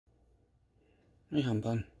Hey,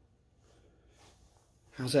 Humbug.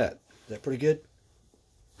 How's that? Is that pretty good?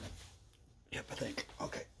 Yep, I think.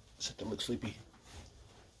 Okay. Except it looks sleepy.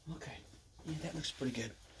 Okay. Yeah, that looks pretty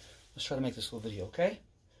good. Let's try to make this little video, okay?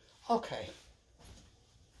 Okay.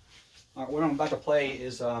 All right, what I'm about to play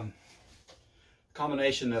is a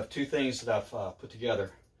combination of two things that I've put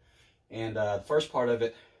together. And the first part of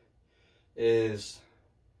it is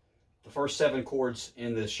the first 7 chords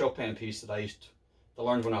in the Chopin piece that I used to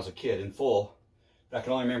learn when I was a kid in full. But I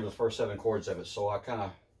can only remember the first 7 chords of it, so I'm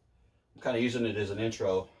kind of using it as an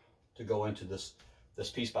intro to go into this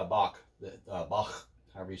piece by Bach, Bach,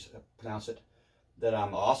 however you pronounce it, that I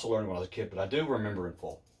also learned when I was a kid, but I do remember in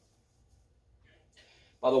full.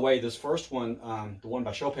 By the way, this first one, the one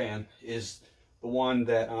by Chopin, is the one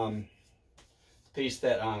that the piece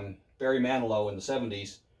that Barry Manilow in the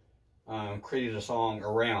 70s created a song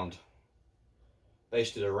around,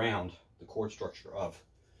 based it around the chord structure of,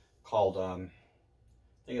 called, I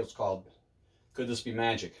think it was called Could This Be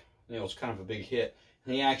Magic? And it was kind of a big hit.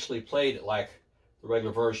 And he actually played it like the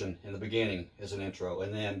regular version in the beginning as an intro,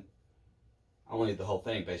 and then only the whole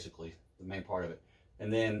thing, basically, the main part of it.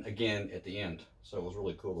 And then again at the end. So it was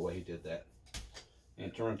really cool the way he did that. And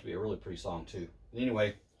it turned out to be a really pretty song too. But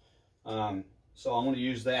anyway, so I'm going to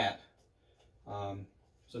use that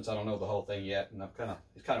since I don't know the whole thing yet, and it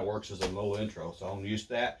kind of works as a little intro. So I'm going to use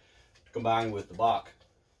that to combine with the Bach.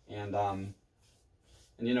 And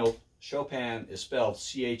you know, Chopin is spelled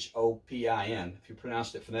C-H-O-P-I-N. If you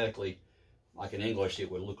pronounced it phonetically, like in English,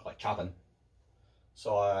 it would look like Choppin.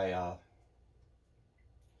 So I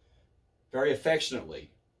very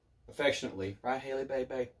affectionately, right, Haley,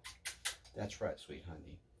 baby? That's right, sweet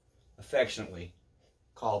honey. Affectionately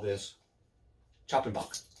call this Choppin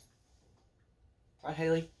Bach. Right,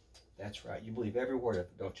 Haley? That's right. You believe every word of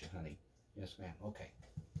it, don't you, honey? Yes, ma'am. Okay.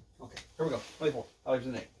 Okay. Here we go. 24. I'll leave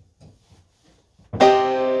the name.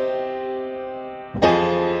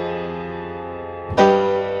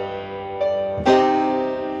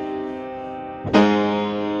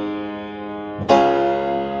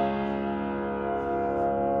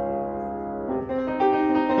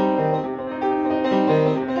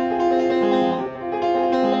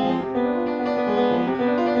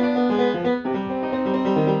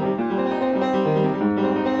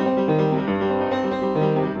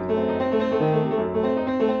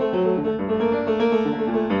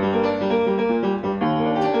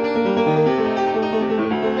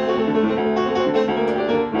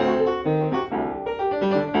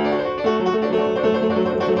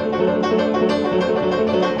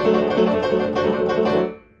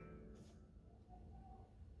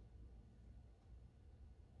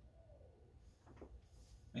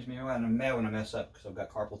 Makes me mad when I mess up because I've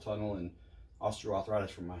got carpal tunnel and osteoarthritis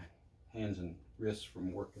from my hands and wrists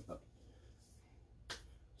from working up.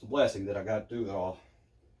 It's a blessing that I got to do it all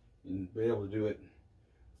and be able to do it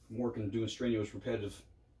from working, doing strenuous, repetitive,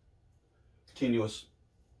 continuous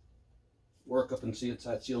work up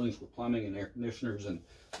inside ceilings with plumbing and air conditioners and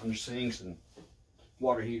under sinks and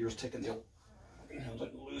water heaters, taking the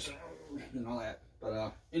loose and all that.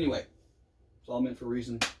 But anyway, it's all meant for a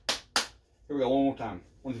reason. Here we go, one more time.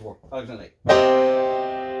 1, 2, 4, 5, 6, 7, 8.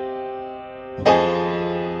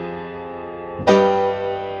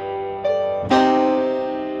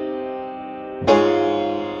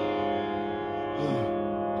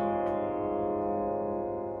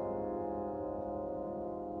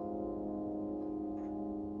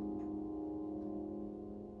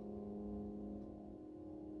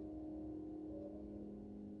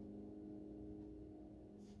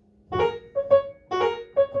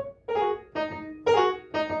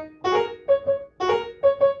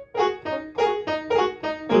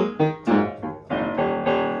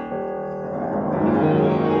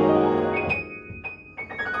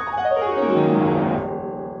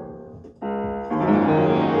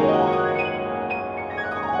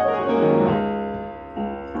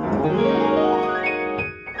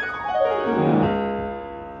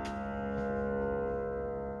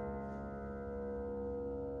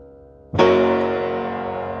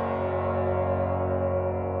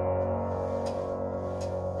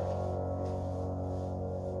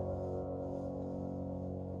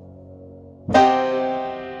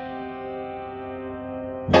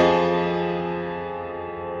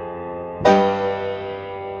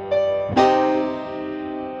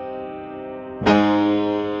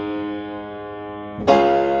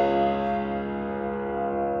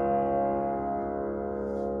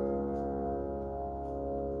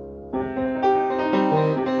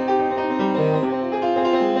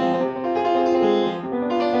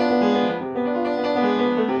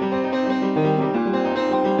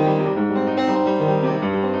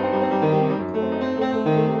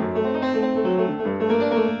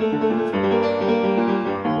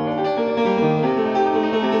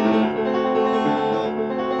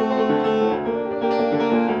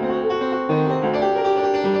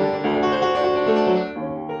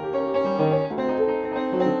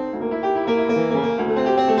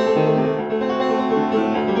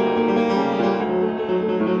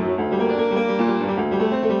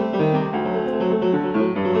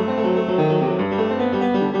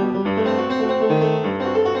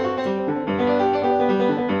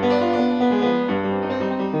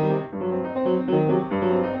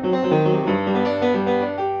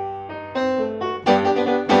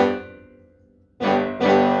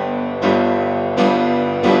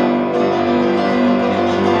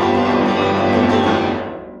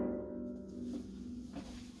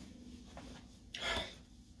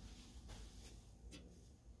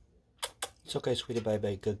 It's okay, sweetie.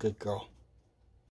 Bye-bye. Good girl.